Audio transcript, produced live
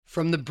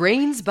From the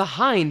brains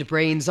behind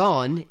Brains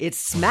On, it's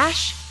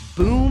Smash,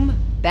 Boom,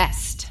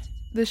 Best.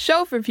 The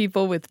show for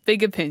people with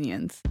big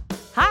opinions.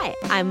 Hi,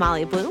 I'm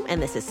Molly Bloom,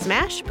 and this is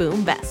Smash,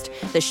 Boom, Best,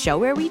 the show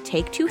where we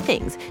take two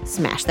things,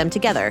 smash them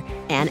together,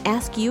 and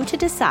ask you to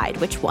decide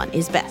which one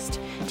is best.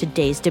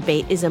 Today's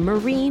debate is a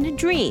marine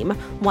dream.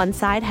 One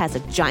side has a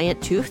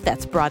giant tooth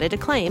that's brought it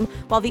acclaim,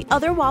 while the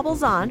other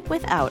wobbles on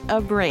without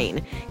a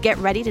brain. Get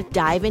ready to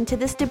dive into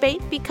this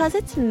debate because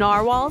it's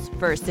Narwhals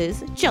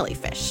versus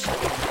Jellyfish.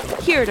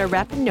 Here to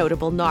rep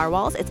notable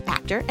Narwhals, it's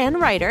actor and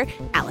writer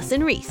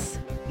Allison Reese.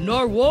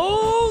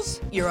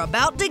 Narwhals, you're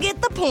about to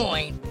get the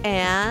point.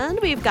 And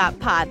we've got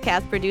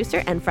podcast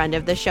producer and friend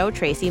of the show,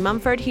 Tracy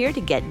Mumford, here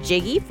to get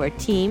jiggy for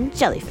Team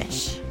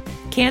Jellyfish.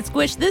 Can't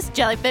squish this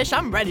jellyfish,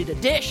 I'm ready to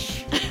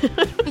dish.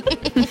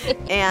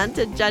 And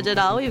to judge it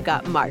all, we've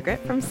got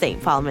Margaret from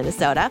St. Paul,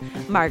 Minnesota.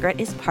 Margaret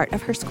is part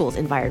of her school's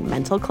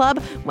environmental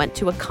club, went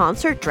to a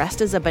concert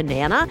dressed as a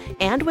banana,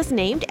 and was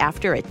named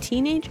after a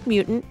Teenage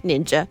Mutant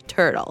Ninja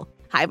Turtle.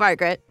 Hi,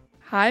 Margaret.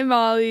 Hi,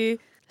 Molly.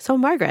 So,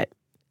 Margaret,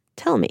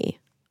 tell me,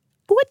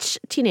 which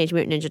Teenage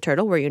Mutant Ninja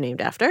Turtle were you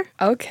named after?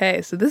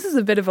 Okay, so this is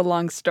a bit of a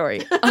long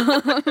story.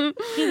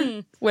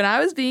 When I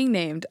was being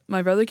named,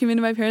 my brother came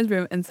into my parents'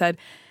 room and said,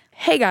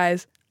 "Hey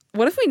guys,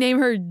 what if we name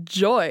her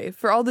Joy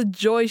for all the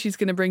joy she's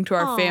going to bring to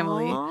our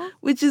family?"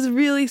 Which is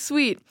really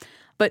sweet.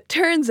 But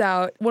turns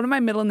out one of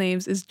my middle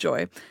names is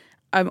Joy.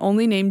 I'm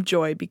only named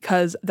Joy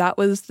because that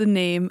was the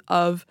name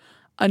of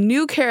a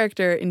new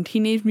character in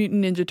Teenage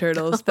Mutant Ninja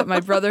Turtles that my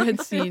brother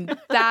had seen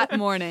that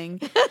morning.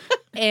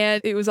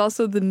 And it was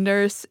also the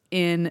nurse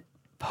in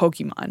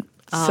Pokemon.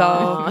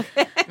 So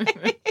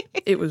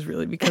it was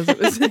really because it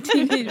was a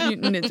Teenage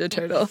Mutant Ninja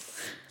Turtle.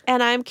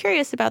 And I'm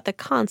curious about the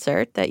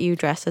concert that you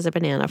dressed as a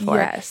banana for.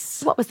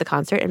 Yes. What was the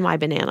concert and why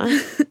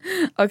banana?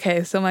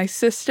 Okay, so my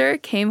sister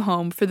came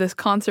home for this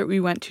concert we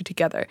went to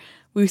together.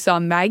 We saw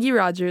Maggie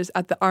Rogers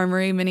at the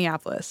Armory,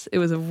 Minneapolis. It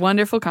was a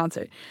wonderful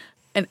concert.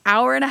 An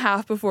hour and a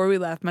half before we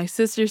left, my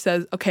sister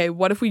says, "Okay,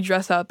 what if we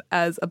dress up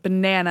as a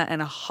banana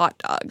and a hot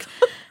dog?"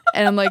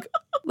 And I'm like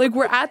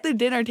we're at the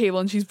dinner table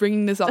and she's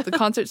bringing this up. The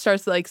concert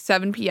starts at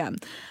 7 p.m.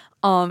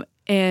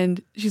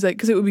 And she's like,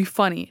 because it would be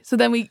funny. So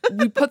then we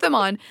put them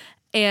on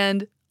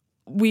and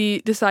we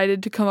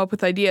decided to come up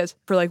with ideas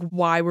for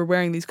why we're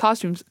wearing these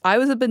costumes. I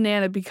was a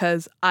banana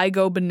because I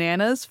go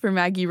bananas for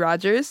Maggie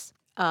Rogers.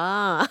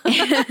 And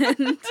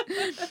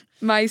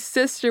my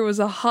sister was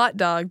a hot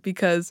dog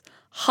because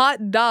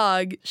hot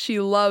dog, she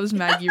loves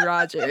Maggie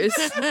Rogers.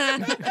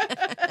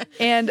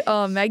 And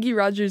Maggie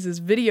Rogers'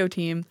 video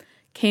team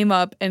came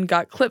up and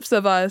got clips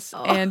of us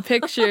and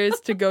pictures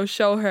to go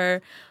show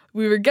her.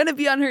 We were going to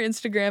be on her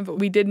Instagram, but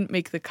we didn't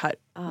make the cut,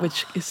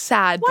 which is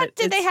sad. What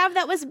did they have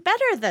that was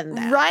better than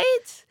that?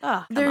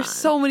 Right? There's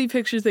so many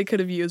pictures they could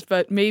have used,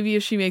 but maybe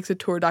if she makes a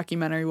tour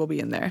documentary, we'll be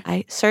in there.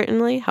 I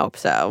certainly hope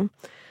so.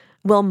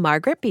 Will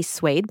Margaret be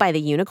swayed by the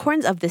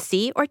unicorns of the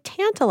sea or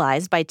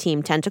tantalized by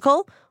Team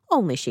Tentacle?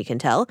 Only she can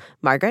tell.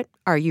 Margaret,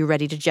 are you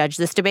ready to judge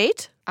this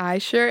debate? I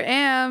sure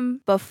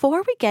am.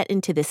 Before we get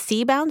into the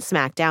Seabound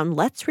Smackdown,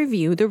 let's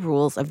review the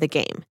rules of the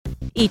game.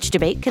 Each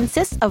debate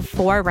consists of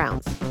 4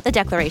 rounds: the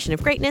Declaration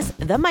of Greatness,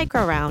 the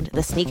Micro Round,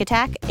 the Sneak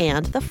Attack,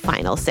 and the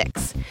Final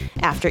 6.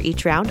 After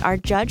each round, our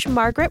judge,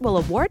 Margaret, will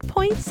award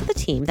points to the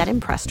team that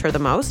impressed her the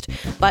most,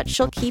 but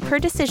she'll keep her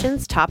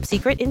decisions top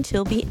secret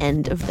until the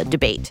end of the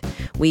debate.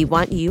 We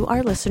want you,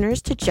 our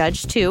listeners, to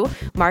judge too.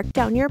 Mark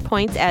down your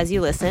points as you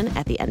listen.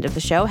 At the end of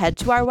the show, head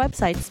to our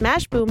website,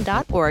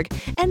 smashboom.org,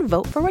 and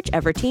vote for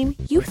whichever team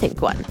you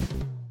think won.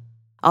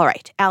 All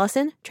right,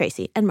 Allison,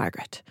 Tracy, and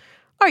Margaret,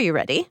 are you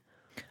ready?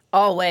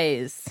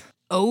 Always.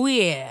 Oh,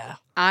 yeah.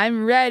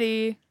 I'm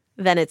ready.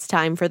 Then it's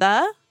time for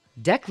the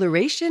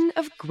Declaration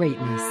of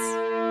Greatness.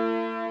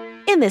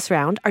 In this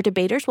round, our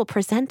debaters will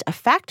present a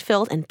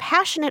fact-filled and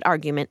passionate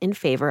argument in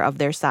favor of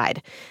their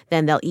side.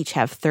 Then they'll each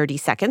have 30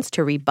 seconds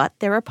to rebut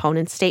their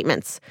opponent's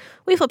statements.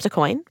 We flipped a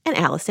coin, and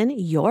Allison,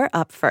 you're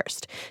up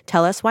first.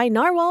 Tell us why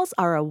narwhals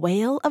are a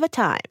whale of a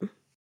time.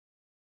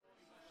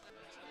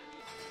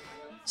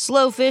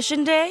 Slow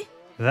fishing day?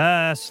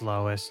 The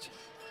slowest.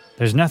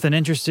 There's nothing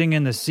interesting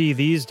in the sea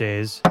these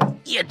days.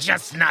 You're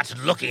just not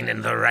looking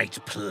in the right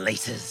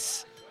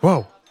places.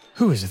 Whoa,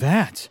 who is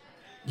that?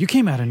 You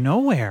came out of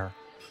nowhere.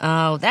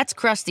 Oh, that's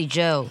Krusty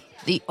Joe,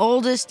 the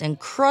oldest and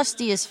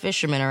crustiest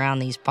fisherman around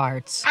these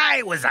parts.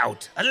 I was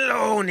out,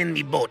 alone in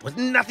me boat with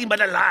nothing but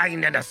a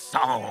line and a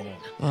song.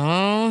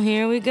 Oh,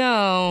 here we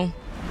go.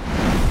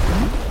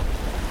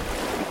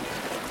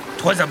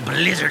 'Twas a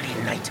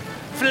blizzardy night,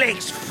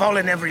 flakes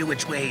falling every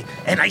which way,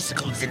 and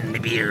icicles in me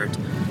beard.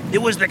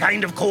 It was the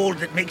kind of cold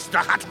that makes the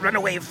hot run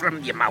away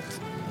from your mouth.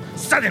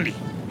 Suddenly,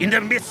 in the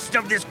midst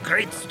of this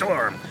great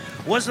storm,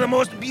 was the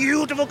most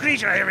beautiful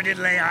creature I ever did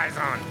lay eyes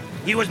on.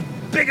 He was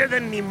bigger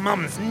than me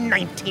mum's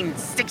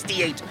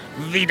 1968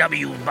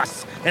 VW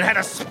bus and had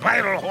a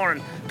spiral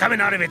horn coming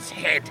out of its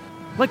head.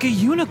 Like a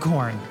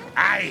unicorn.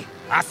 Aye,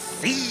 a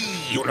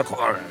sea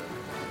unicorn.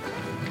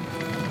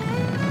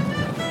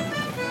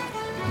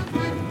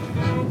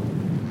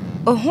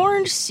 A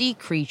horned sea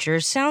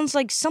creature sounds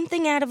like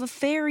something out of a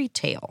fairy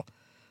tale.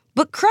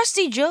 But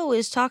Krusty Joe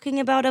is talking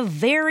about a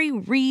very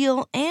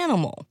real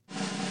animal.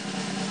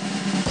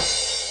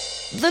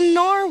 The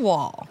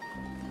narwhal.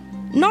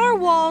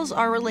 Narwhals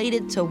are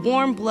related to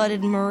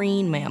warm-blooded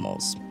marine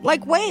mammals,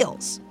 like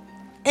whales.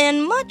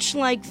 And much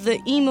like the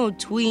emo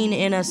tween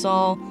in us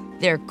all,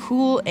 they're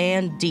cool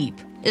and deep.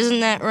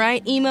 Isn't that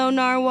right, emo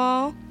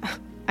narwhal?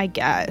 I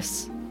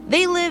guess.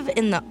 They live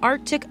in the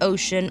Arctic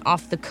Ocean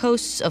off the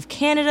coasts of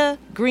Canada,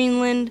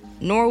 Greenland,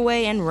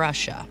 Norway, and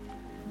Russia.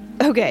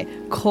 Okay,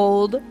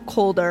 cold,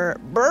 colder,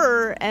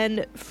 brr,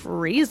 and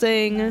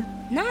freezing.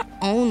 Not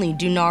only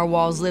do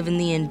narwhals live in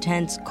the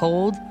intense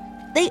cold,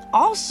 they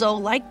also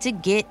like to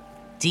get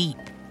deep.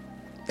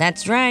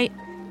 That's right,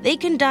 they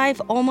can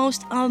dive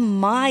almost a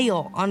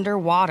mile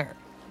underwater.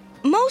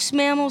 Most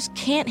mammals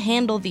can't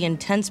handle the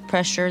intense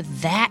pressure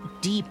that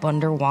deep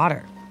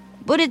underwater.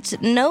 But it's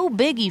no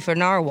biggie for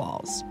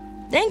narwhals,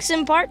 thanks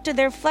in part to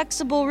their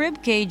flexible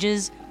rib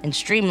cages and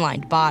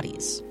streamlined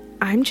bodies.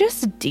 I'm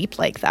just deep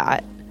like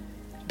that.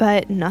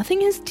 But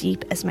nothing as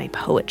deep as my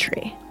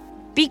poetry.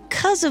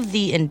 Because of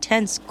the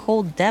intense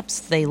cold depths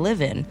they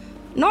live in,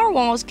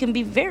 narwhals can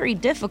be very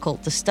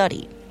difficult to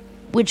study,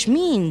 which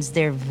means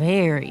they're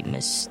very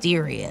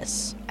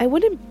mysterious. I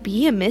wouldn't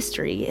be a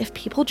mystery if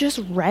people just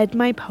read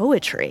my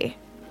poetry.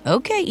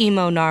 Okay,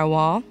 emo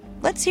narwhal,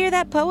 let's hear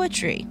that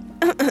poetry.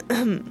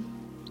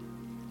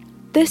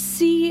 The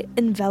sea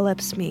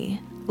envelops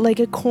me like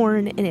a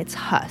corn in its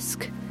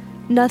husk.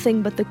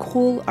 Nothing but the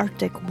cool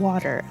Arctic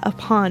water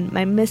upon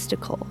my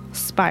mystical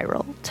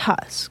spiral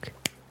tusk.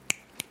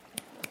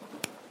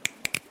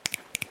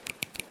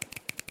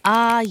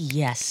 Ah,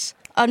 yes,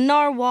 a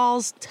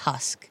narwhal's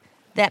tusk.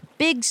 That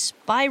big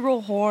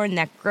spiral horn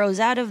that grows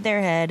out of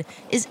their head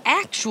is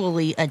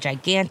actually a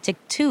gigantic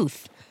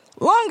tooth,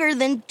 longer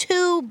than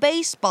 2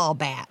 baseball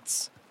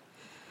bats.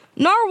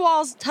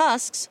 Narwhal's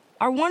tusks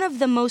are one of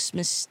the most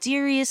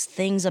mysterious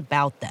things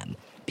about them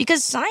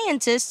because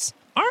scientists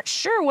aren't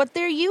sure what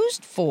they're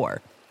used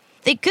for.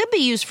 They could be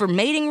used for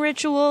mating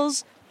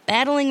rituals,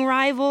 battling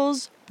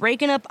rivals,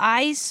 breaking up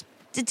ice,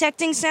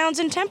 detecting sounds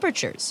and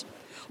temperatures.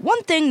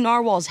 One thing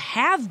narwhals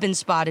have been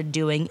spotted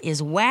doing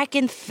is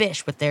whacking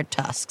fish with their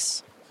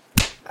tusks.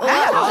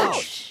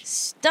 Ouch!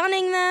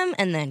 Stunning them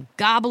and then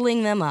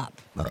gobbling them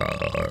up.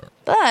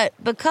 But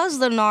because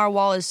the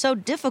narwhal is so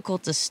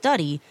difficult to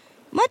study,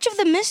 much of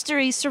the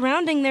mystery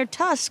surrounding their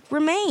tusk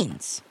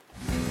remains.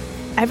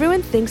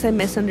 Everyone thinks I'm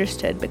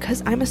misunderstood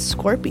because I'm a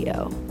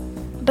Scorpio.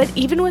 But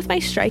even with my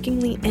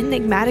strikingly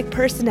enigmatic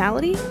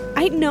personality,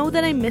 I know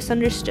that I'm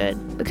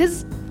misunderstood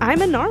because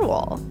I'm a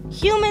narwhal.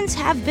 Humans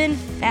have been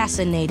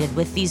fascinated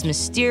with these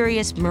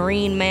mysterious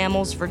marine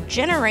mammals for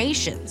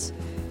generations.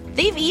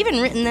 They've even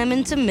written them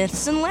into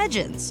myths and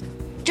legends.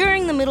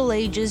 During the Middle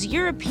Ages,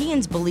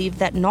 Europeans believed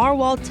that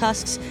narwhal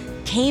tusks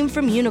came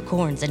from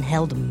unicorns and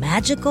held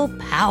magical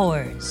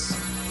powers.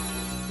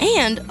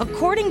 And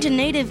according to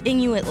native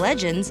Inuit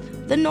legends,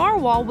 the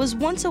narwhal was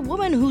once a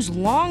woman whose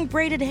long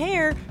braided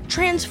hair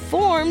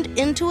transformed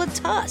into a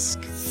tusk.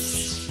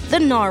 The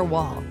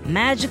narwhal,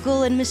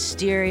 magical and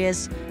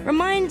mysterious,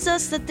 reminds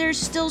us that there's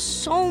still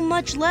so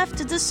much left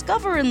to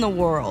discover in the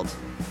world.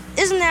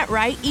 Isn't that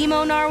right,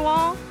 emo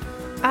narwhal?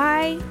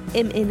 I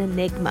am an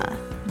enigma,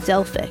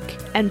 Delphic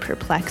and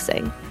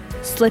perplexing,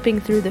 slipping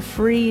through the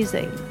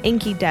freezing,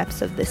 inky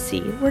depths of the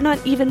sea where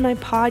not even my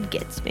pod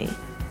gets me.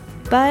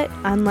 But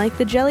unlike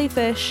the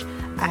jellyfish,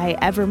 I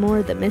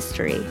evermore the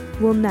mystery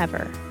will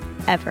never,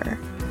 ever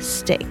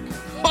sting.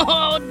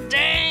 Oh,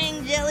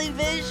 dang,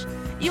 jellyfish!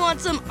 You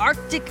want some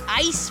Arctic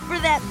ice for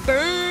that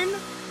burn?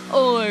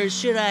 Or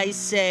should I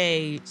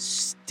say,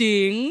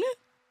 sting?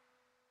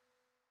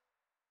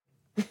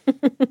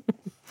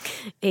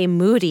 A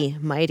moody,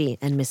 mighty,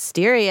 and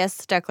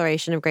mysterious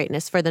declaration of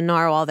greatness for the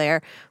narwhal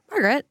there.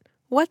 Margaret,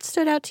 what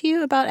stood out to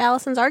you about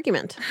Allison's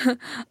argument?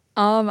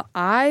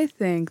 I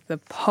think the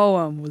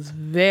poem was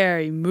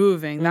very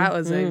moving. That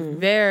was a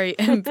very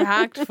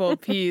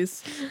impactful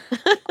piece.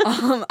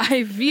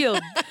 I feel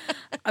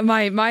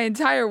my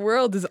entire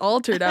world is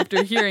altered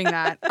after hearing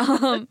that.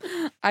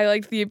 I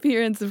liked the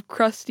appearance of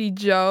Krusty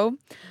Joe.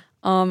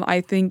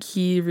 I think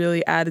he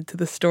really added to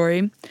the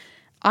story.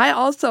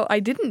 I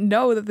didn't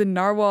know that the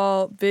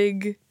narwhal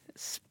big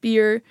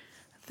spear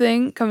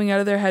thing coming out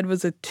of their head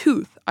was a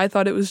tooth. I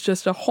thought it was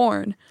just a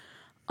horn.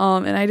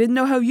 And I didn't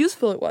know how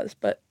useful it was,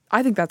 but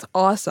I think that's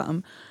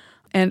awesome.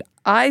 And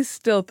I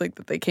still think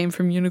that they came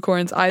from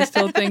unicorns. I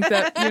still think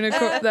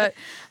that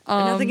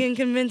Nothing can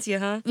convince you,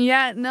 huh?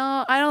 Yeah,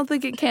 no, I don't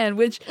think it can,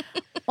 which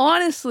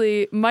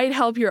honestly might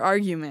help your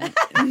argument,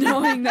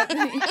 knowing that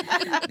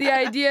the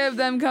idea of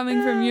them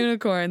coming from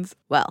unicorns.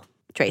 Well,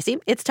 Tracy,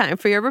 it's time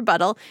for your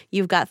rebuttal.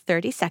 You've got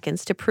 30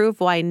 seconds to prove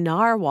why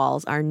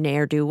narwhals are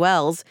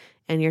ne'er-do-wells,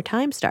 and your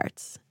time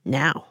starts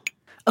now.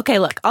 Okay,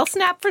 look, I'll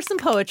snap for some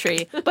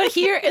poetry, but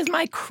here is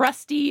my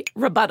crusty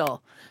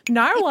rebuttal.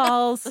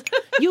 Narwhals,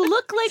 you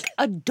look like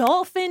a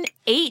dolphin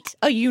ate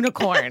a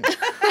unicorn.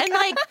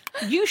 And,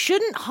 you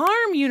shouldn't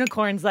harm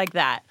unicorns like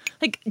that.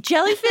 Like,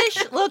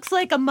 jellyfish looks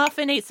like a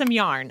muffin ate some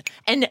yarn,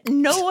 and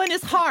no one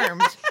is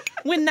harmed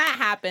when that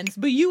happens.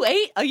 But you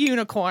ate a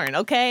unicorn,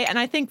 okay? And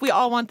I think we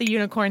all want the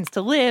unicorns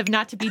to live,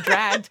 not to be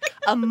dragged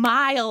a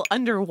mile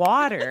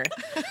underwater.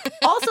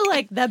 Also,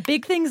 like, that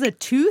big thing's a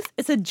tooth.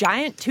 It's a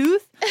giant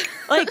tooth.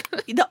 Like,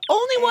 the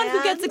only one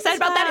who gets excited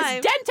about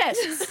that is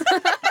dentists.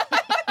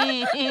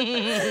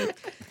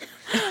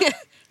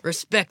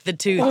 Respect the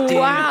tooth, dude.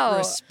 Wow.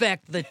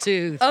 Respect the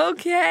tooth.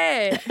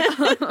 Okay.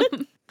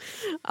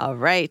 All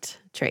right,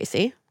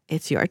 Tracy,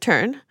 it's your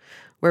turn.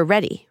 We're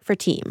ready for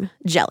Team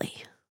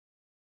Jelly.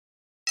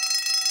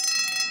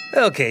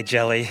 Okay,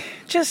 Jelly,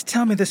 just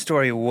tell me the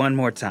story one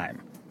more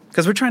time.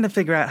 Because we're trying to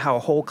figure out how a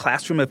whole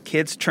classroom of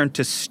kids turned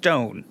to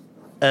stone.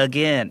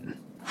 Again.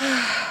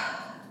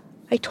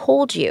 I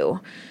told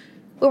you.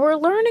 We were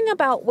learning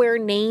about where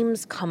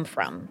names come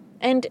from.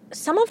 And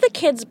some of the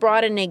kids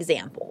brought in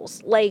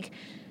examples. Like,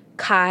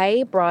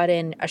 Kai brought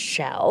in a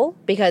shell,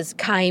 because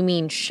Kai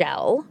means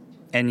shell.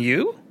 And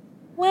you?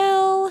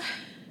 Well,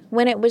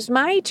 when it was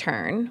my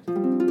turn...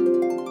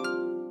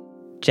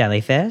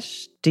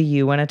 Jellyfish, do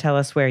you want to tell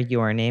us where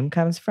your name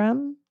comes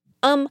from?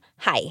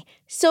 Hi.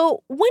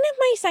 So one of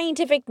my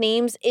scientific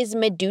names is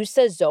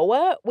Medusa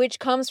Zoa, which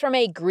comes from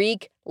a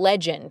Greek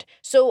legend.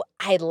 So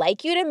I'd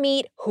like you to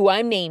meet who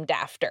I'm named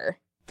after.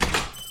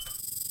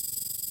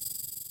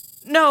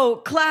 No,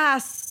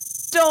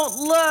 class, don't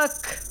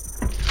look.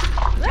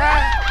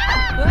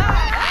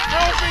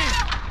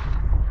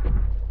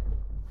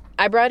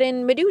 I brought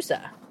in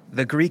Medusa.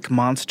 The Greek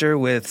monster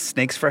with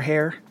snakes for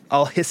hair,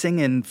 all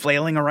hissing and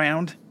flailing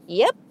around?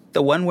 Yep,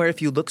 The one where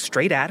if you look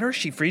straight at her,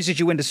 she freezes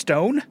you into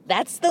stone?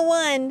 that's the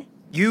one.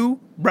 You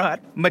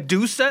brought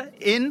Medusa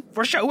in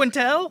for show and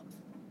tell?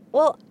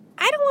 Well,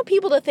 I don't want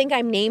people to think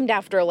I'm named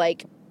after,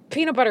 like,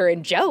 peanut butter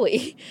and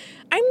jelly.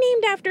 I'm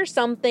named after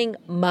something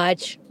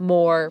much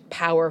more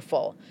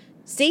powerful.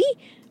 See?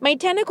 My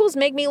tentacles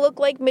make me look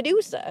like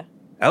Medusa.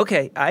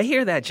 Okay, I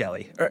hear that,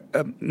 Jelly.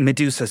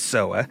 Medusa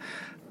Zoa.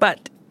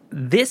 But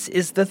this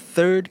is the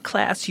third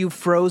class you've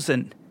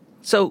frozen.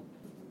 So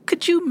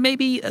could you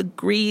maybe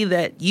agree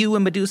that you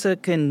and Medusa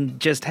can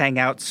just hang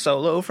out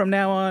solo from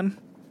now on?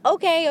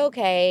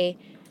 Okay.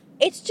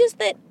 It's just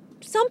that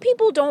some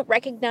people don't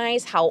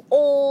recognize how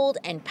old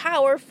and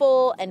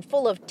powerful and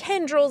full of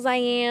tendrils I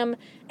am,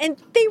 and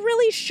they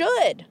really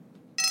should.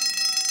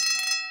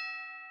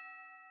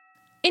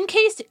 In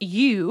case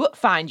you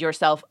find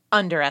yourself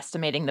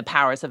underestimating the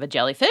powers of a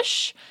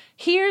jellyfish,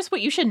 here's what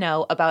you should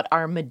know about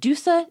our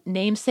Medusa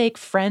namesake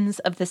friends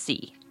of the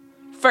sea.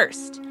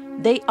 First,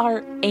 they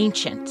are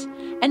ancient,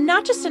 and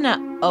not just in a,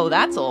 oh,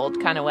 that's old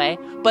kind of way,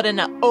 but in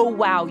a, oh,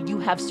 wow, you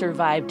have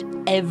survived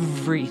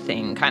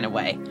everything kind of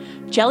way.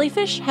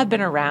 Jellyfish have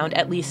been around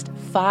at least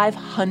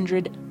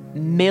 500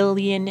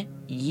 million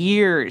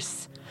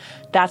years.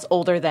 That's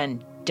older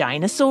than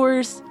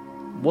dinosaurs,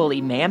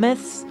 woolly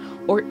mammoths,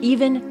 or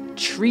even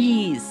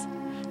trees.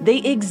 They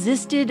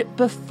existed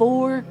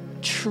before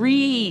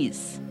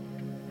trees.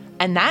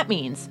 And that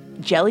means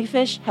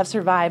jellyfish have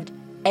survived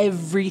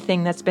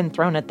everything that's been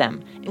thrown at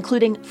them,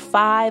 including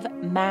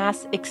 5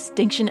 mass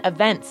extinction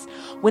events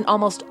when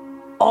almost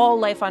all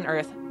life on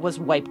Earth was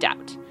wiped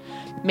out.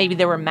 Maybe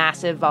there were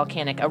massive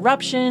volcanic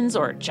eruptions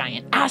or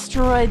giant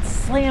asteroids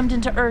slammed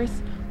into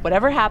Earth.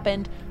 Whatever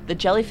happened, the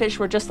jellyfish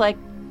were just like,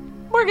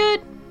 we're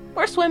good,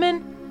 we're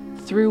swimming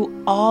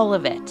through all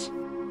of it.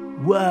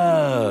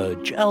 Whoa,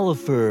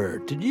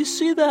 Jellyfish, did you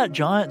see that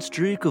giant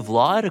streak of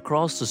light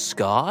across the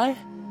sky?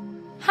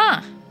 Huh.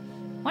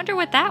 Wonder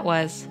what that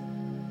was.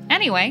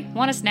 Anyway,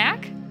 want a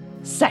snack?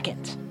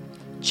 Second,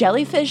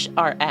 jellyfish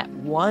are at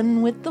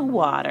one with the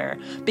water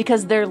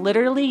because they're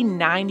literally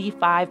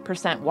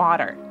 95%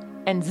 water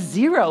and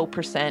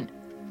 0%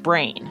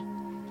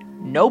 brain.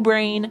 No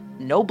brain,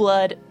 no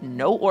blood,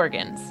 no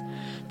organs.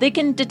 They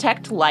can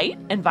detect light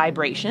and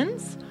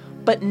vibrations,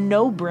 but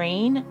no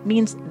brain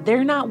means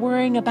they're not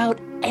worrying about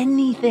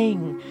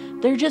anything.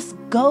 They're just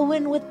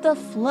going with the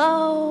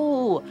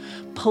flow,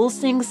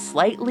 pulsing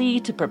slightly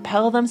to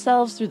propel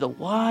themselves through the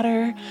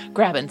water,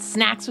 grabbing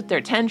snacks with their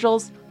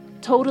tendrils,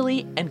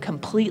 totally and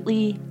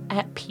completely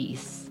at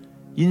peace.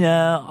 You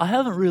know, I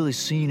haven't really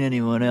seen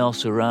anyone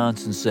else around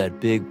since that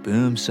big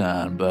boom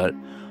sound, but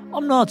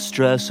I'm not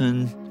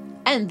stressing.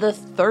 And the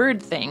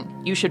third thing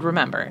you should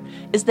remember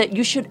is that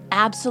you should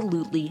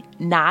absolutely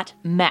not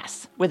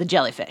mess with a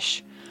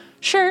jellyfish.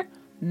 Sure,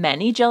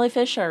 many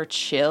jellyfish are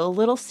chill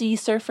little sea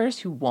surfers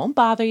who won't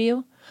bother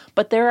you,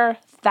 but there are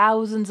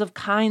thousands of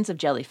kinds of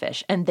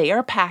jellyfish, and they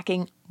are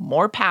packing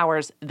more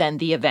powers than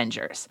the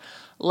Avengers.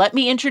 Let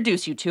me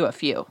introduce you to a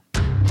few.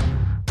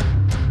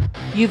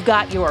 You've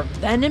got your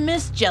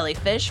venomous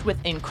jellyfish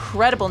with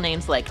incredible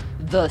names like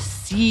the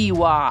sea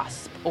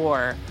wasp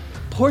or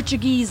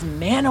Portuguese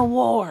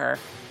man-o'-war,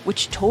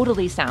 which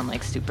totally sound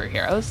like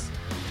superheroes.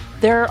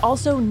 There are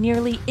also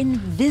nearly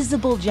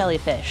invisible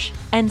jellyfish,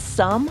 and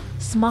some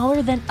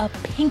smaller than a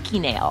pinky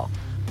nail,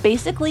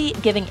 basically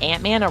giving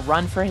Ant-Man a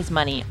run for his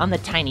money on the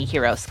tiny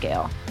hero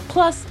scale.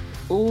 Plus,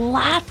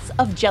 lots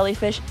of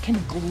jellyfish can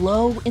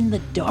glow in the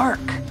dark.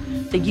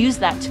 They use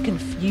that to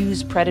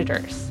confuse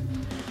predators.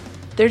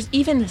 There's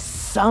even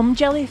some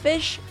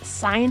jellyfish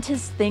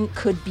scientists think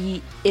could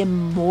be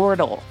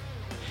immortal.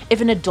 If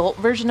an adult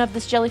version of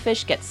this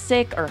jellyfish gets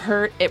sick or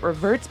hurt, it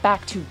reverts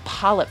back to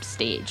polyp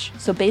stage,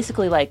 so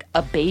basically like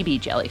a baby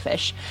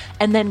jellyfish,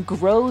 and then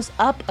grows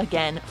up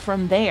again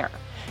from there.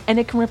 And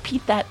it can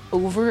repeat that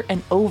over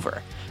and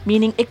over,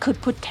 meaning it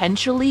could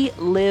potentially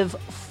live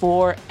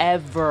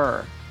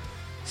forever.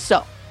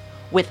 So,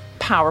 with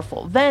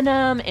powerful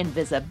venom,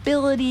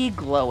 invisibility,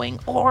 glowing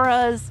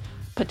auras,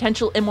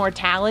 potential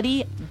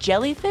immortality,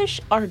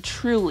 jellyfish are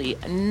truly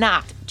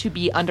not to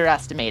be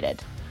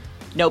underestimated.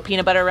 No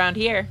peanut butter around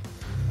here.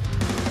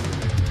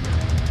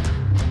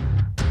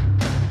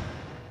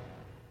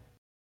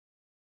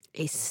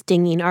 A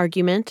stinging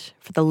argument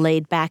for the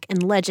laid-back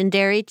and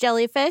legendary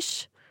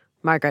jellyfish.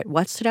 Margaret,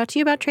 what stood out to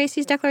you about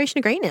Tracy's declaration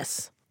of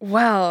greatness?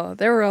 Well,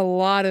 there were a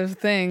lot of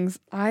things.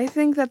 I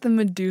think that the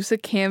Medusa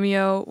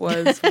cameo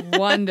was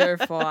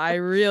wonderful. I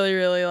really,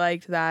 really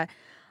liked that.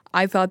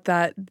 I thought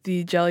that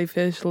the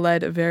jellyfish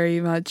led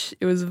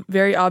it was a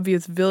very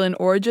obvious villain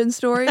origin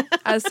story,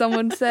 as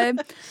someone would say.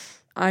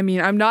 I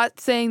mean, I'm not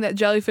saying that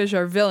jellyfish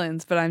are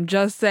villains, but I'm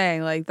just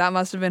saying, like, that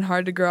must have been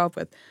hard to grow up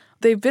with.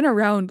 They've been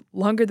around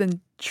longer than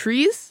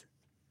trees?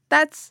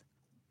 That's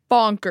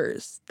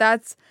bonkers.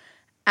 That's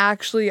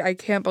actually, I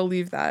can't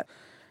believe that.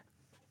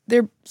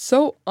 They're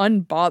so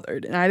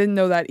unbothered, and I didn't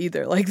know that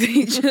either. Like,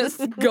 they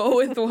just go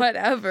with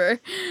whatever.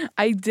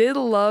 I did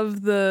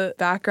love the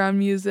background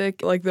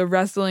music, like the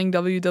wrestling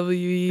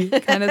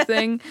WWE kind of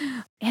thing.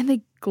 And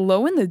they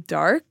glow in the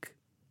dark.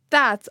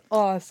 That's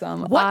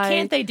awesome. What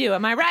can't they do?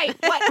 Am I right?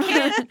 What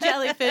can't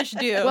jellyfish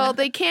do? Well,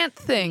 they can't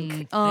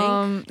think.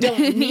 Don't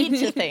need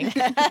to think.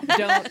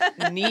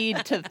 Don't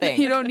need to think.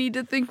 You don't need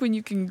to think when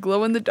you can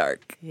glow in the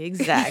dark.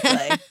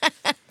 Exactly.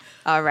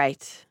 All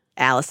right.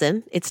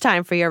 Allison, it's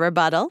time for your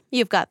rebuttal.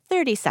 You've got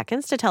 30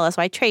 seconds to tell us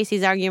why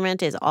Tracy's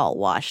argument is all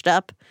washed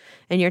up.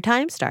 And your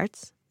time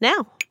starts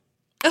now.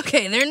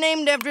 Okay, they're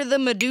named after the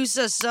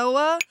Medusa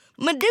Soa.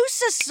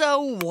 Medusa, so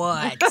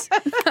what?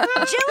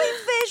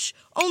 Jellyfish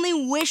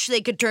only wish they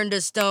could turn to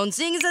stone,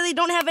 seeing as that they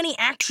don't have any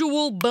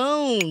actual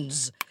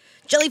bones.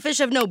 Jellyfish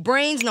have no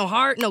brains, no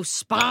heart, no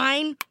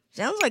spine.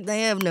 Sounds like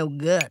they have no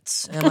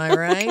guts, am I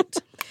right?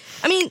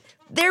 I mean,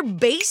 they're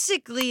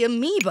basically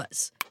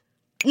amoebas.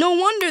 No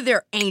wonder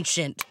they're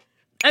ancient.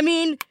 I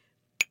mean,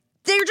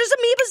 they're just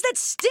amoebas that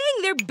sting.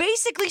 They're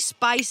basically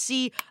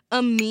spicy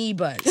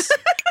amoebas.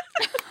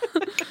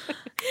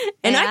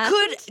 And I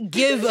could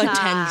give a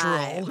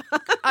tendril.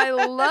 I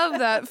love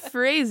that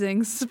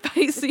phrasing,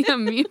 spicy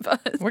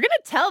amoebas. We're going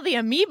to tell the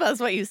amoebas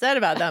what you said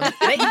about them.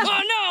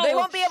 Oh, no! They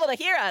won't be able to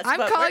hear us.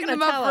 I'm calling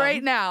them up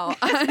right now.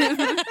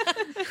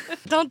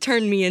 Don't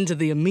turn me into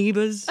the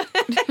amoebas.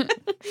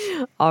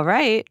 All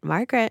right,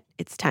 Margaret,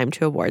 it's time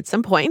to award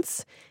some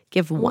points.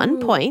 Give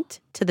 1 point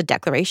to the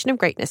declaration of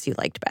greatness you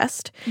liked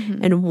best,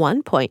 and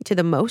 1 point to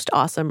the most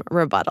awesome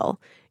rebuttal.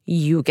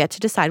 You get to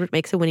decide what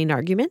makes a winning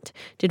argument.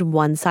 Did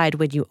one side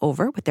win you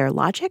over with their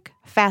logic,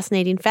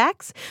 fascinating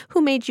facts?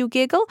 Who made you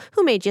giggle?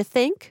 Who made you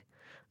think?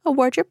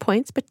 Award your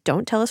points, but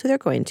don't tell us who they're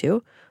going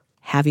to.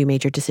 Have you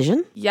made your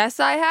decision? Yes,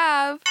 I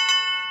have.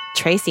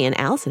 Tracy and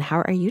Allison,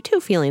 how are you two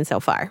feeling so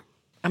far?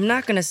 I'm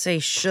not going to say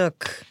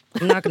shook.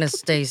 I'm not going to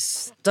stay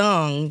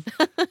stung.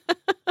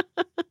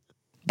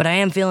 But I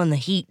am feeling the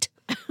heat.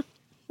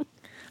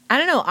 I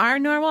don't know. Are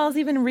narwhals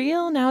even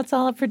real? Now it's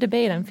all up for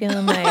debate. I'm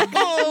feeling like...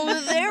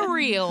 Oh, they're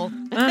real.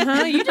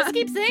 You just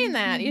keep saying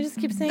that. You just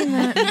keep saying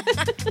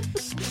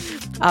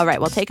that. All right,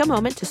 we'll take a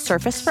moment to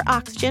surface for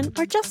oxygen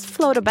or just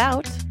float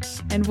about.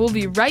 And we'll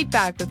be right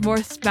back with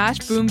more Smash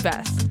Boom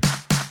Best.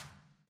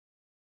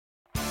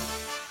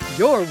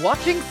 You're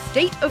watching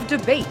State of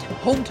Debate,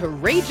 home to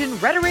raging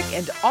rhetoric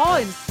and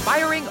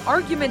awe-inspiring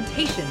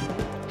argumentation.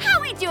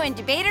 How we doing,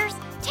 debaters?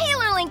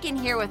 Taylor Lincoln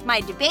here with my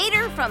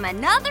debater from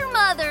another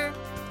mother,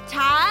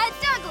 Todd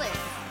Douglas.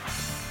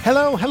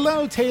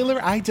 Hello, Taylor.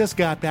 I just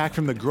got back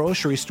from the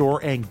grocery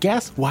store, and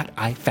guess what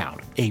I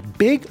found? A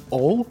big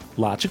old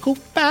logical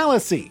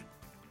fallacy.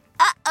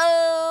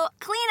 Uh-oh.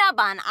 Clean up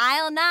on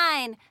aisle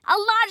 9. A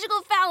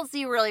logical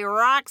fallacy really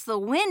rocks the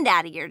wind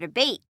out of your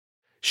debate.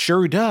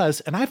 Sure does,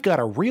 and I've got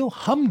a real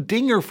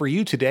humdinger for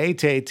you today,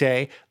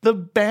 Tay-Tay, the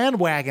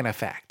bandwagon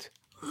effect.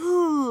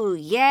 Ooh,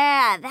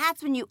 yeah,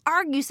 that's when you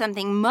argue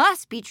something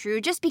must be true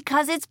just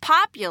because it's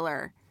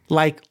popular.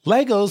 Like,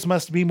 Legos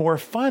must be more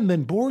fun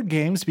than board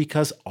games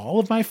because all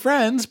of my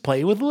friends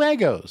play with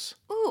Legos.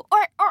 Ooh,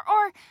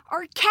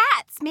 or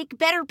cats make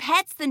better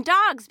pets than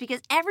dogs because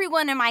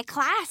everyone in my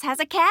class has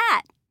a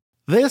cat.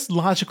 This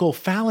logical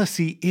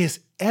fallacy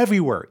is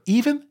everywhere,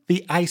 even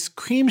the ice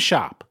cream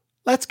shop.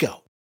 Let's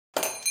go.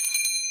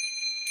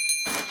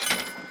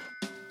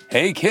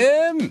 Hey,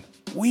 Kim!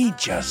 We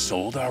just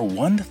sold our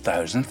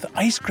 1,000th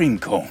ice cream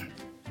cone.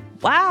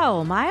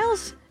 Wow,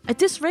 Miles. At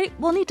this rate,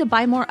 we'll need to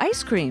buy more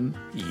ice cream.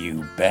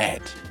 You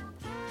bet.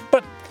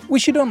 But we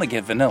should only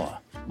get vanilla.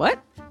 What?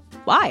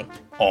 Why?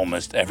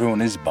 Almost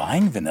everyone is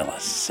buying vanilla,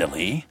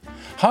 silly.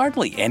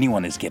 Hardly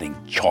anyone is getting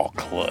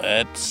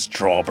chocolate,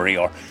 strawberry,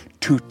 or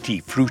tutti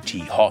frutti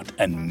hot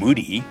and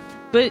moody.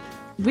 But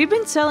we've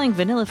been selling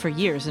vanilla for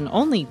years and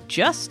only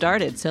just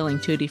started selling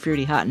Tutti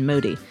Frutti Hot and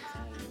Moody.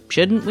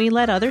 Shouldn't we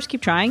let others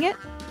keep trying it?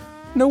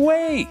 No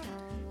way.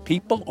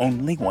 People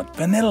only want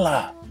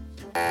vanilla.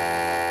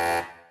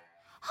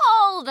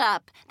 Hold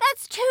up.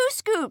 That's 2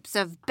 scoops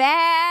of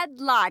bad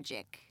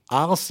logic.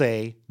 I'll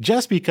say,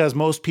 just because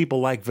most people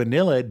like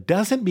vanilla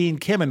doesn't mean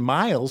Kim and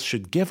Miles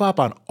should give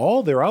up on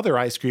all their other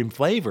ice cream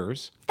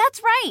flavors.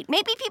 That's right.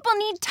 Maybe people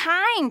need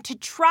time to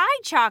try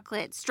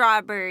chocolate,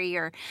 strawberry,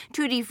 or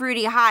Tutti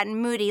Frutti Hot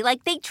and Moody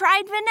like they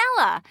tried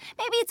vanilla.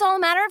 Maybe it's all a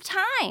matter of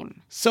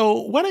time. So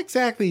what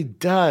exactly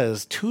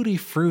does Tutti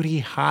Frutti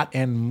Hot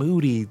and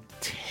Moody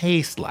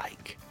taste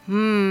like?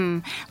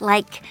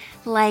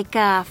 Like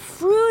a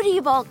fruity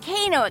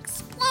volcano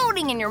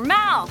exploding in your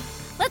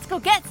mouth. Let's go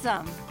get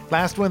some.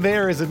 Last one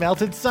there is a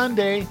melted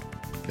sundae.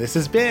 This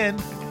has been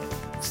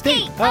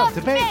State of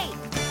Debate.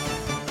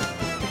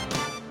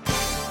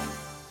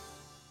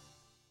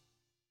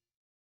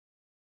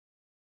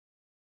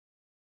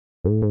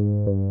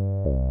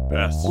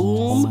 Best.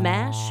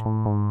 Smash.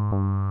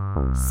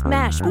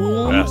 Smash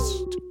Boom.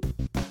 Best.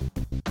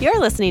 You're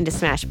listening to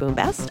Smash Boom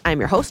Best. I'm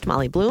your host,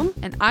 Molly Bloom.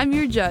 And I'm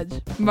your judge,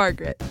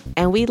 Margaret.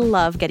 And we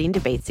love getting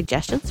debate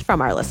suggestions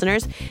from our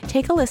listeners.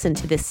 Take a listen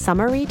to this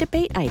summary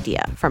debate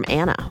idea from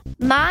Anna.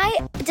 My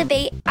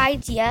debate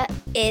idea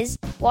is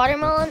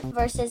watermelon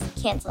versus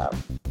cantaloupe.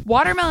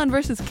 Watermelon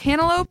versus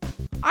cantaloupe?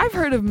 I've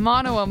heard of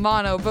mono a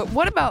mono, but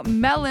what about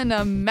melon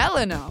a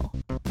melano?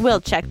 We'll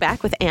check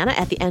back with Anna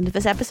at the end of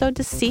this episode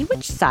to see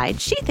which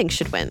side she thinks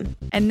should win.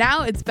 And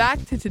now it's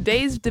back to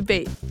today's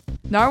debate.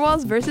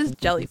 Narwhals versus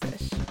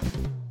Jellyfish.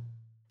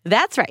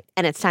 That's right,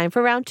 and it's time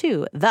for round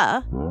 2,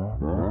 the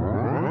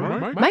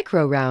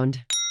Micro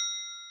Round.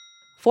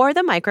 For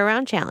the Micro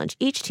Round Challenge,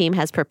 each team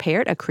has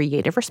prepared a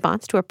creative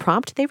response to a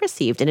prompt they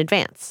received in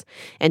advance.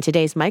 And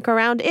today's Micro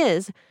Round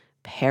is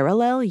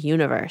Parallel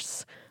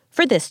Universe.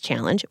 For this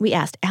challenge, we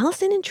asked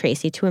Allison and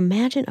Tracy to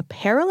imagine a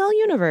parallel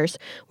universe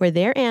where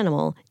their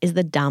animal is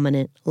the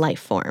dominant life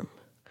form.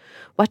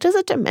 What does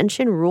a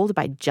dimension ruled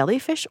by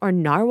jellyfish or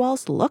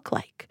narwhals look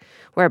like?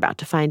 We're about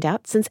to find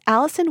out. Since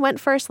Allison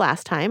went first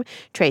last time,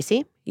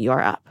 Tracy,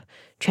 you're up.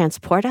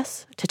 Transport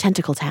us to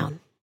Tentacle Town.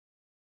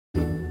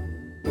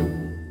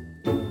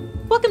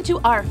 Welcome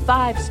to our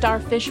 5-star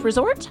fish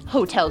resort,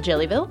 Hotel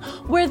Jellyville,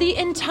 where the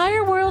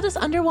entire world is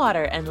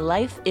underwater and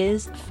life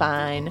is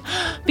fine.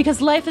 Because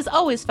life is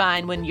always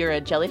fine when you're a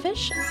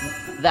jellyfish.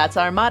 That's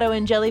our motto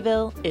in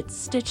Jellyville. It's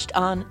stitched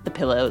on the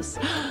pillows.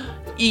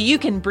 You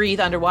can breathe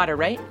underwater,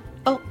 right?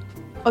 Oh,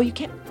 you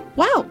can't?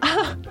 Wow.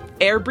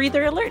 Air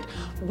breather alert.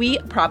 We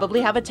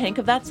probably have a tank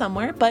of that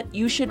somewhere, but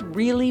you should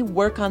really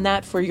work on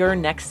that for your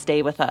next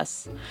stay with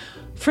us.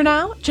 For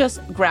now, just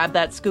grab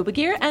that scuba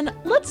gear and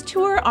let's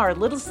tour our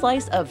little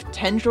slice of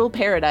tendril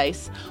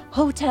paradise,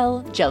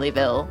 Hotel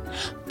Jellyville.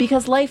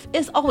 Because life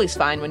is always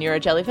fine when you're a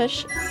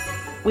jellyfish.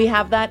 We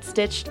have that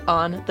stitched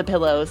on the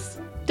pillows.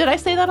 Did I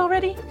say that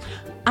already?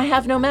 I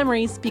have no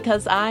memories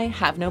because I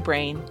have no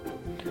brain.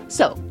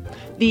 So,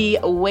 the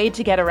way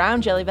to get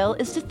around Jellyville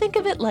is to think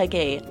of it like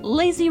a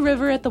lazy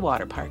river at the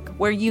water park,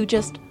 where you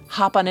just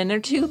hop on an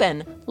inner tube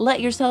and let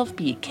yourself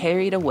be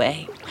carried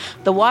away.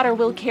 The water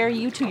will carry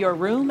you to your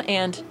room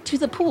and to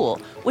the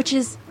pool, which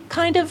is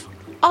kind of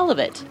all of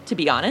it, to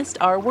be honest.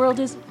 Our world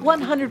is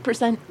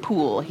 100%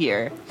 pool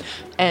here.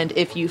 And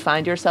if you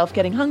find yourself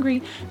getting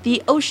hungry,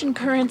 the ocean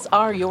currents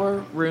are your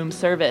room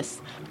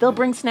service. They'll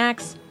bring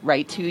snacks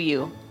right to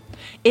you.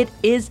 It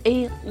is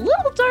a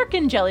little dark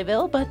in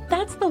Jellyville, but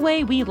that's the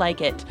way we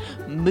like it.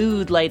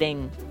 Mood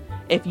lighting.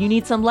 If you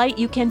need some light,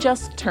 you can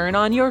just turn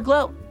on your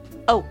glow.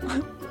 Oh,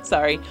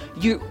 sorry.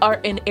 You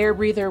are an air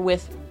breather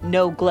with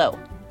no glow.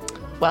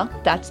 Well,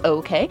 that's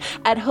okay.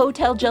 At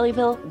Hotel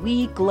Jellyville,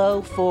 we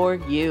glow for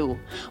you.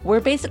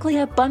 We're basically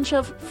a bunch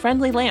of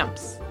friendly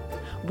lamps.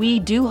 We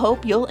do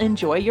hope you'll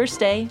enjoy your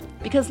stay,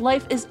 because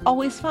life is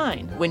always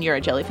fine when you're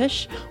a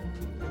jellyfish.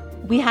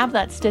 We have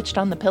that stitched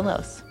on the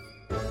pillows.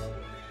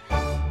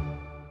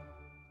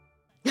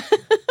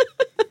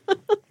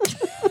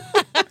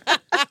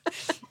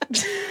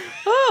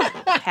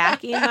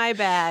 Packing my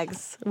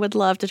bags. Would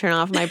love to turn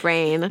off my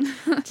brain.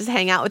 Just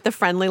hang out with the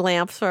friendly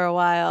lamps for a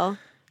while.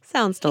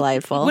 Sounds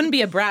delightful. It wouldn't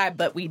be a bribe,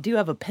 but we do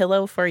have a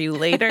pillow for you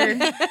later.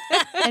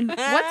 And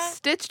what's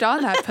stitched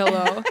on that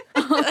pillow?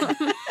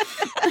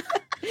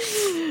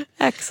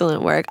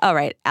 Excellent work. All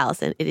right,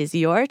 Allison, it is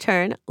your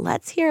turn.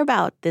 Let's hear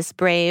about this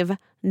brave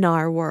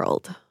Nar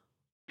world.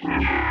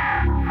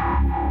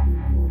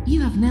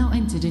 You have now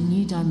entered a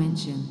new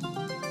dimension.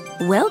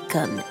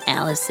 Welcome,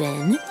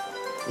 Allison.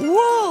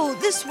 Whoa,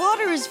 this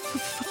water is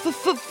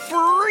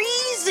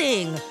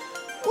freezing.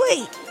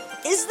 Wait,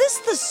 is this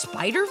the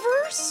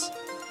Spider-Verse?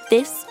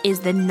 This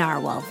is the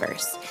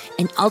Narwhalverse,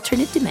 an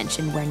alternate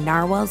dimension where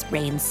narwhals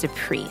reign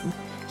supreme.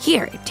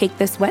 Here, take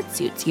this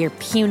wetsuit so your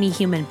puny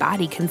human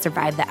body can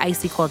survive the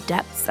icy cold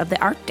depths of the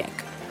Arctic.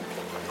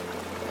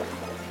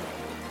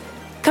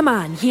 Come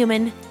on,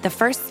 human. The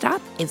first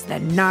stop is the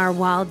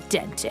Narwhal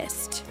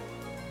Dentist.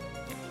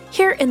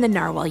 Here in the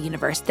narwhal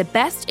universe, the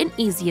best and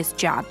easiest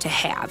job to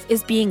have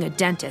is being a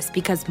dentist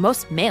because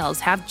most males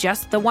have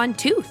just the one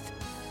tooth.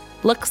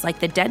 Looks like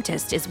the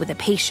dentist is with a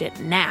patient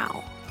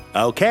now.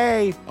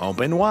 Okay,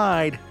 open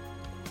wide.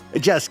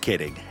 Just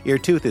kidding. Your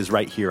tooth is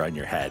right here on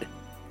your head.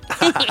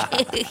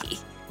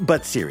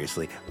 But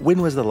seriously, when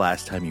was the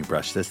last time you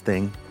brushed this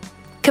thing?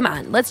 Come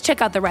on, let's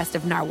check out the rest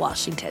of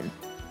Narwhal-shington.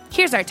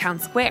 Here's our town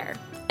square,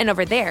 and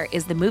over there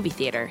is the movie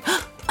theater.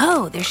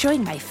 Oh, they're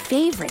showing my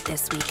favorite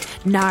this week,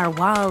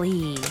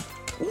 Narwhal-y.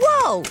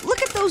 Whoa,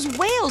 look at those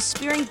whales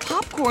spearing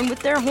popcorn with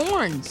their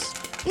horns.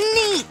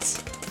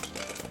 Neat!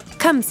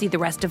 Come see the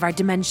rest of our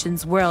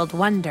dimension's world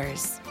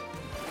wonders.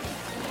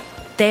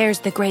 There's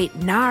the great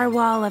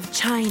Narwhal of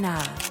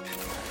China.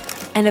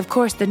 And of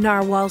course, the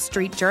Narwhal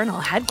Street Journal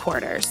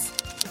headquarters.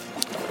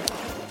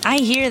 I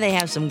hear they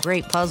have some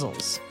great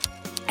puzzles.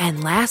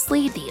 And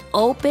lastly, the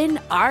open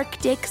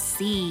Arctic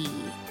Sea.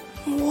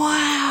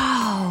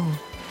 Wow!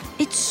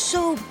 It's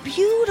so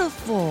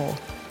beautiful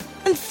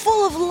and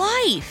full of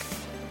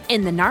life.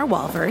 In the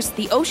Narwhalverse,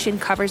 the ocean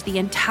covers the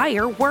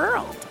entire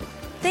world.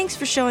 Thanks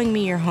for showing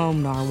me your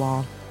home,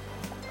 Narwhal.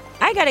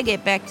 I gotta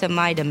get back to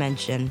my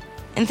dimension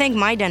and thank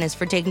my dentist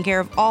for taking care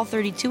of all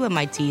 32 of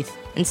my teeth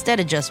instead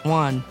of just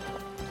one.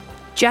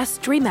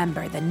 Just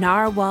remember the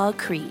Narwhal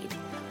Creed.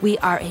 We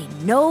are a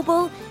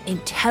noble,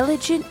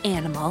 intelligent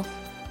animal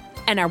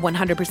and are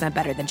 100%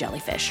 better than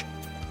jellyfish.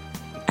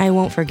 I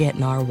won't forget,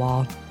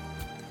 Narwhal.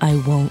 I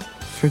won't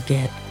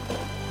forget.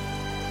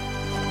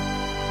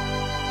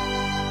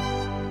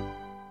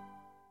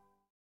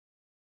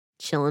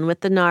 Chilling with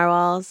the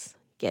narwhals,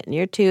 getting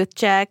your tooth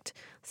checked.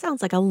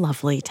 Sounds like a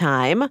lovely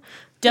time.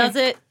 Does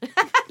it?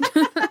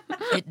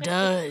 It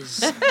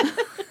does.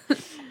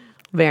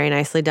 Very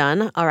nicely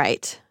done. All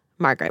right.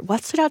 Margaret,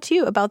 what stood out to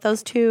you about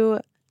those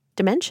two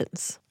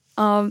dimensions?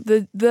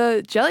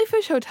 The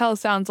Jellyfish Hotel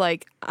sounds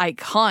like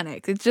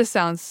iconic. It just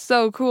sounds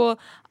so cool.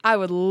 I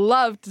would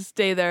love to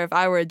stay there if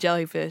I were a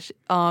jellyfish.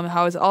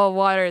 How it's all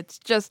water.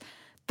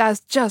 That's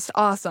just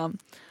awesome.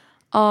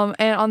 And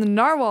on the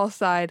narwhal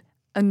side,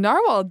 a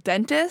narwhal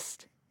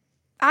dentist?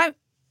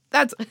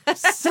 That's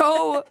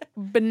so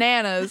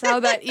bananas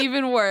how that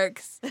even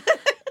works.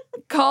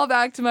 Call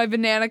back to my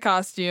banana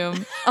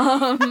costume.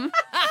 All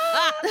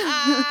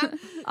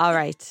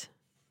right.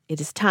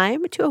 It is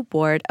time to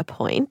award a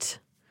point.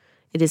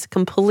 It is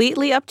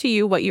completely up to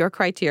you what your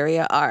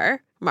criteria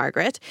are,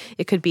 Margaret.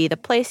 It could be the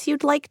place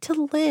you'd like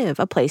to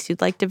live, a place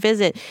you'd like to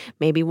visit.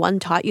 Maybe one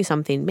taught you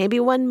something. Maybe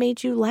one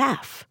made you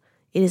laugh.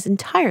 It is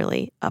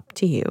entirely up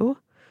to you.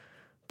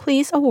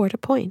 Please award a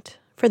point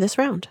for this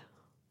round.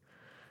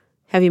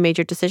 Have you made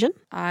your decision?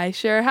 I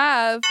sure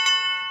have.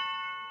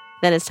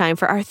 Then it's time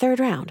for our third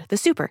round, the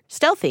super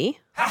stealthy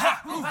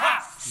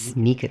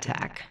Sneak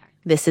attack.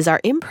 This is our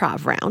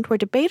improv round where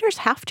debaters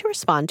have to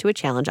respond to a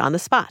challenge on the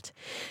spot.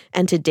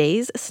 And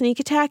today's sneak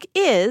attack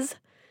is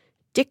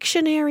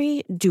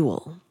Dictionary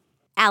Duel.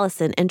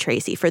 Allison and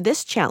Tracy, for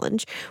this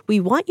challenge,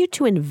 we want you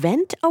to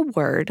invent a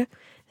word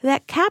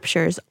that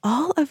captures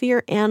all of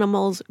your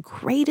animal's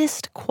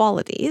greatest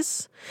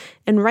qualities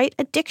and write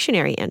a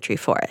dictionary entry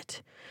for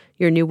it.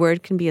 Your new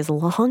word can be as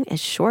long as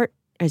short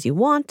as you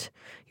want.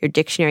 Your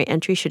dictionary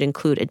entry should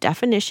include a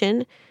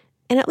definition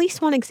and at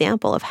least one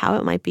example of how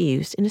it might be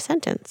used in a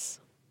sentence.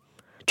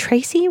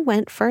 Tracy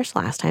went first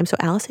last time, so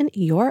Allison,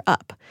 you're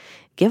up.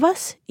 Give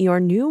us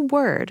your new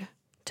word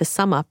to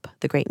sum up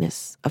the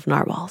greatness of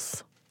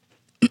narwhals.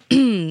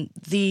 The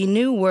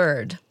new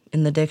word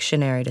in the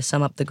dictionary to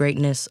sum up the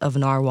greatness of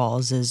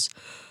narwhals is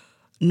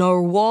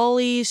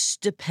narwhally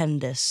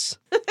stupendous.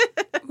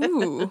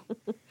 Ooh.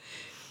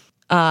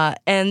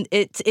 And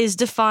it is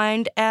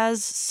defined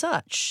as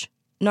such.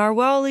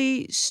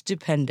 Narwhally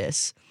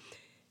stupendous.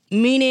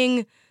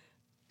 Meaning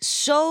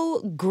so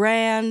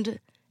grand,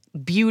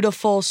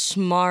 beautiful,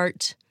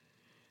 smart,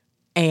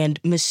 and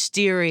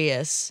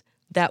mysterious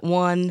that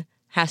one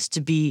has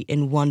to be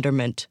in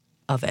wonderment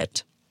of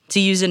it. To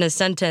use in a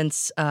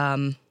sentence,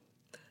 the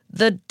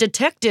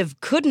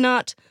detective could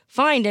not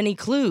find any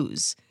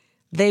clues.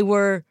 They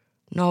were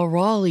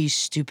narwhally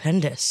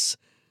stupendous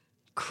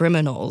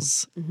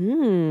criminals.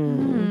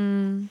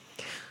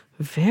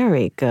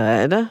 Very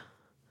good.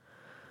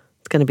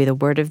 It's going to be the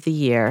word of the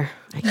year.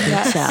 I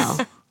can tell.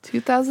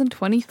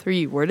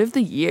 2023 word of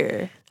the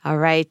year. All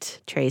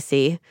right,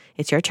 Tracy,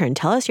 it's your turn.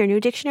 Tell us your new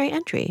dictionary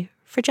entry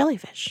for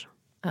jellyfish.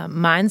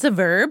 Mine's a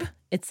verb.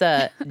 It's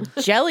a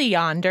jelly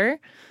yonder.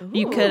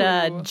 You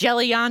could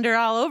jelly yonder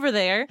all over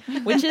there,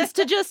 which is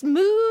to just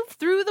move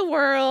through the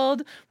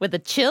world with a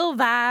chill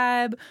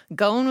vibe,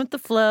 going with the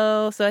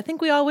flow. So I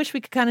think we all wish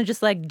we could kind of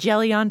just like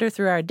jelly yonder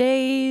through our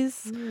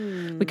days.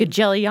 We could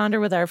jelly yonder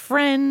with our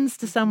friends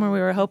to somewhere we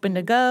were hoping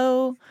to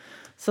go.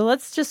 So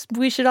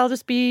we should all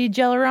just be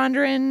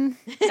jelly-yondering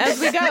as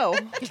we go.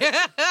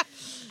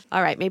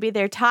 All right, maybe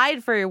they're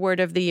tied for your word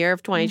of the year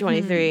of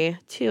 2023.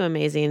 Two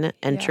amazing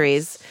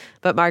entries. Yes.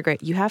 But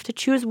Margaret, you have to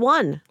choose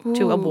one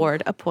to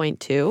award a point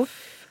to.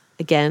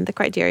 Again, the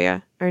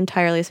criteria are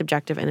entirely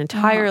subjective and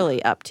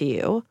entirely up to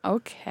you.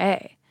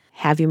 Okay.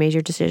 Have you made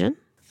your decision?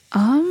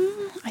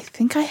 I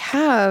think I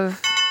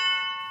have.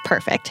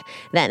 Perfect.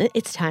 Then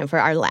it's time for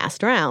our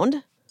last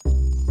round.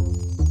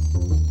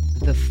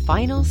 The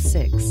final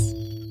 6.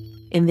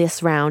 In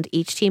this round,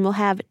 each team will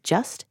have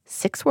just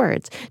 6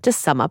 words to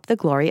sum up the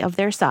glory of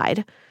their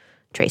side.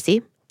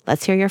 Tracy,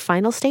 let's hear your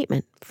final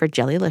statement for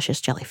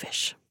Jellylicious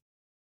Jellyfish.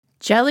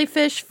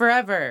 Jellyfish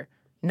forever.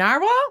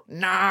 Narwhal?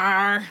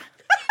 Nar.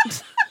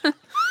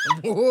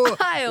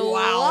 I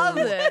love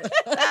it.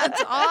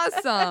 That's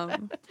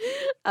awesome.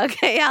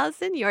 Okay,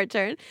 Allison, your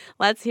turn.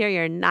 Let's hear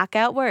your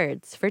knockout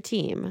words for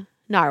Team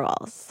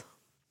Narwhals.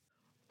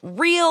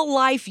 Real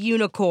life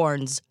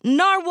unicorns.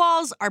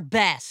 Narwhals are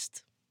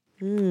best.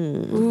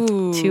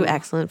 2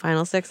 excellent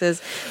final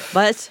 6s.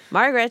 But,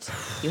 Margaret,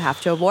 you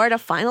have to award a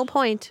final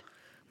point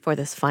for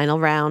this final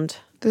round.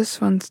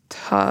 This one's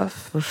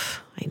tough.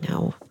 Oof, I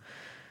know.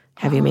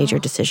 Have you made your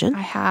decision?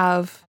 I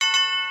have.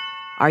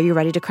 Are you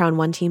ready to crown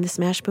one team the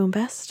Smash Boom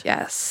Best?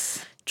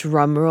 Yes.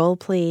 Drum roll,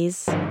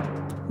 please.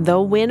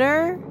 The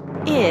winner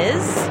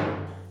is...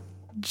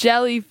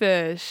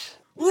 Jellyfish.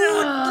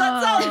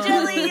 Let's all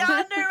jelly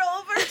yonder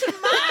over to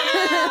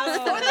my house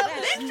for the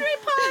victory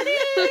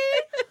party.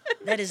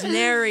 That is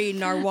nary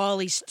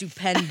narwhally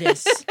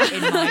stupendous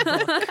in my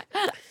book.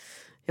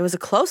 It was a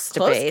close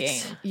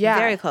debate. Game. Yeah.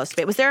 Very close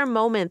debate. Was there a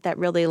moment that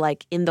really,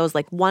 like, in those,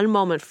 like, one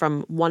moment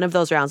from one of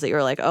those rounds that you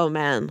were like, oh,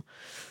 man,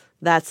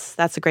 that's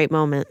a great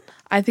moment?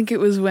 I think it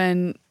was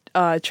when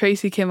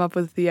Tracy came up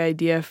with the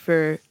idea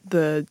for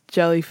the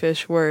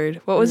jellyfish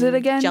word. What was it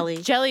again?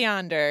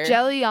 Jellyander.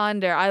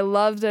 Jellyander. I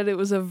loved that it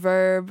was a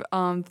verb.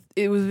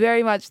 It was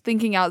very much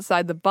thinking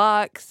outside the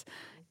box.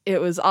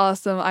 It was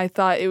awesome. I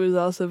thought it was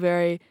also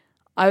very...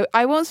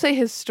 I won't say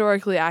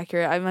historically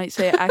accurate. I might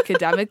say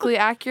academically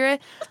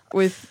accurate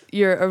with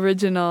your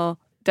original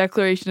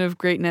Declaration of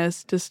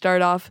Greatness to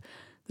start off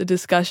the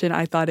discussion.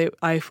 I thought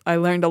I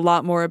learned a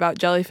lot more about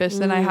jellyfish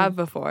than I have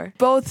before.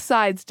 Both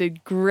sides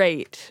did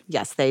great.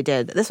 Yes, they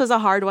did. This was a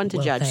hard one to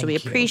judge, so we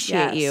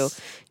appreciate you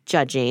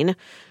judging.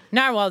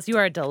 Narwhals, you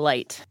are a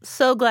delight.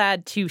 So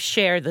glad to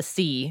share the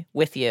sea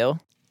with you.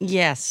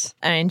 Yes.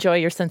 I enjoy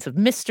your sense of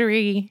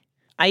mystery.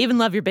 I even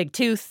love your big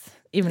tooth,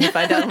 even if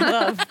I don't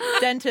love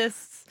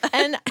dentists.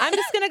 And I'm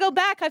just going to go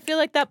back. I feel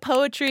like that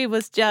poetry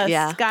was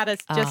just, got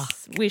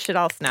us we should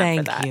all snap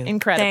for that. You.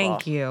 Incredible.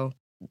 Thank you.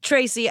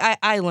 Tracy,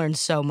 I learned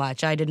so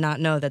much. I did not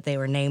know that they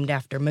were named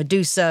after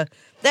Medusa.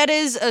 That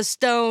is a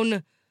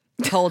stone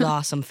cold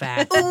awesome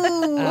fact.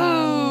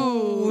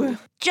 Ooh.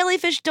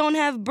 Jellyfish don't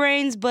have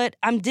brains, but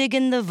I'm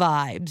digging the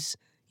vibes.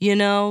 You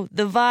know,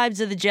 the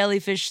vibes of the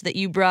jellyfish that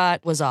you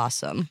brought was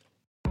awesome.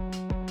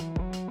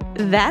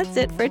 That's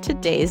it for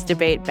today's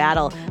debate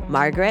battle.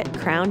 Margaret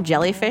crowned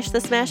Jellyfish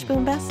the Smash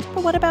Boom Best,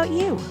 but what about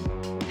you?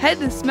 Head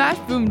to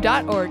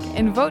smashboom.org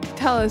and vote to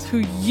tell us who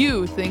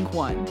you think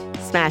won.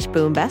 Smash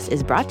Boom Best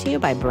is brought to you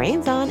by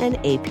Brains On and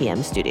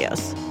APM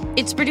Studios.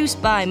 It's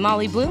produced by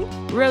Molly Bloom,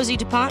 Rosie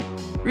DuPont,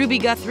 Ruby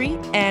Guthrie,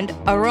 and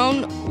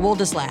Aaron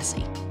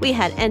Woldeslassie. We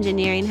had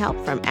engineering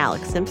help from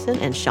Alex Simpson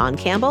and Sean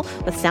Campbell,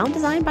 with sound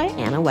design by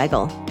Anna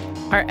Weigel.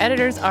 Our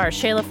editors are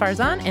Shayla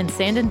Farzan and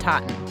Sandon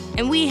Totten.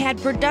 And we had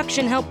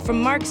production help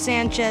from Mark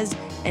Sanchez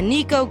and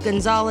Nico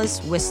Gonzalez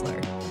Whistler.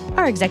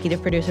 Our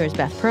executive producer is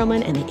Beth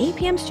Perlman, and the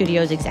APM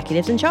Studios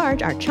executives in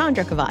charge are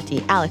Chandra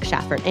Kavati, Alex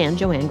Schaffer, and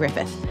Joanne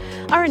Griffith.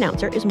 Our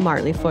announcer is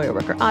Marley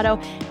Feuerwerker Otto,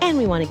 and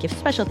we want to give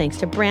special thanks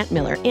to Brant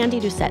Miller, Andy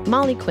Doucette,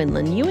 Molly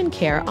Quinlan, Ewan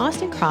Kerr,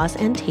 Austin Cross,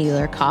 and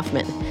Taylor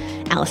Kaufman.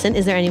 Allison,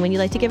 is there anyone you'd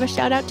like to give a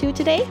shout out to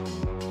today?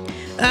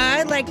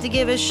 I'd like to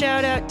give a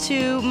shout out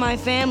to my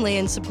family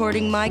in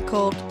supporting my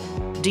cult,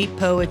 Deep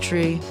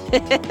Poetry.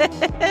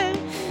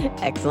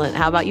 Excellent.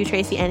 How about you,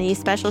 Tracy? Any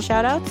special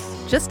shout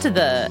outs? Just to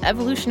the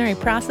evolutionary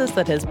process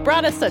that has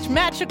brought us such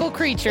magical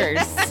creatures.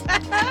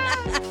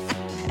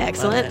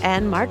 Excellent.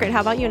 And Margaret,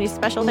 how about you? Any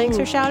special thanks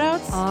or shout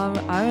outs?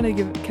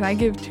 Can I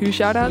give 2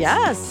 shout outs?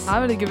 Yes.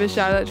 I'm going to give a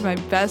shout out to my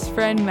best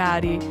friend,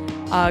 Maddie,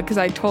 because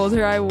I told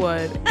her I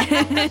would.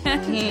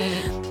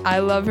 I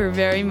love her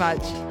very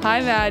much.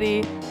 Hi,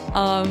 Maddie.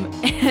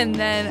 And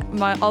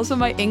then also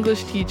my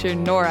English teacher,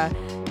 Nora.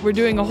 We're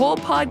doing a whole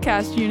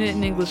podcast unit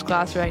in English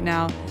class right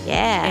now.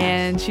 Yeah.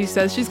 And she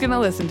says she's going to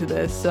listen to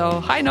this. So,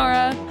 hi,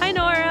 Nora. Hi,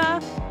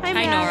 Nora. Hi,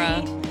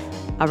 Maddie. Nora.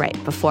 All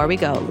right, before we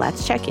go,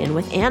 let's check in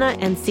with Anna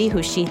and see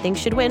who she thinks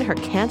should win her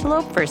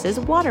cantaloupe versus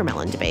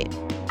watermelon debate.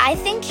 I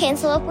think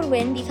cantaloupe would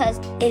win because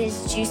it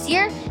is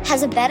juicier,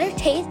 has a better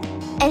taste,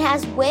 and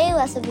has way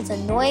less of its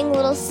annoying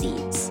little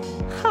seeds.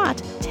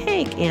 Hot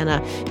take,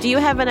 Anna. Do you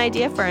have an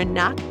idea for a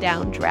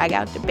knockdown,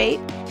 drag-out debate?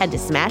 Head to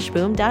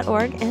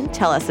smashboom.org and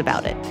tell us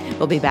about it.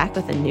 We'll be back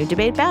with a new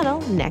debate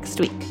battle next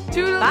week.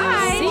 Toodaloo.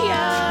 Bye. See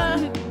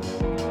ya.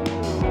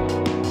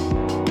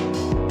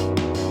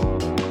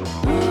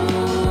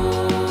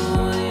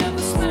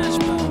 It's Smash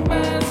Boom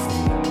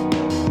Best.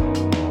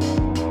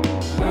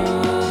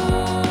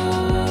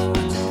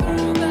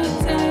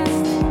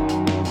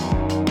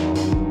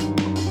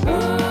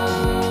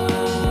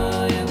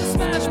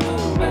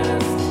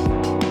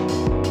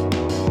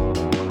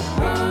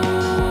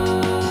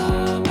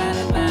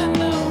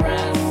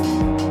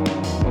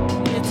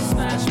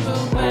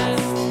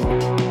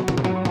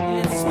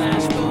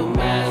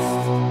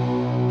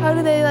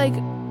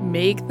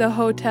 make the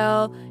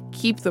hotel,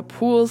 keep the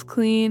pools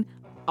clean,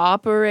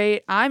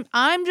 operate.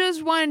 I'm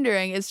just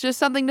wondering. It's just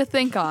something to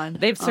think on.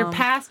 They've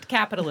surpassed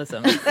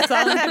capitalism. That's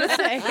all I'm going to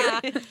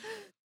say.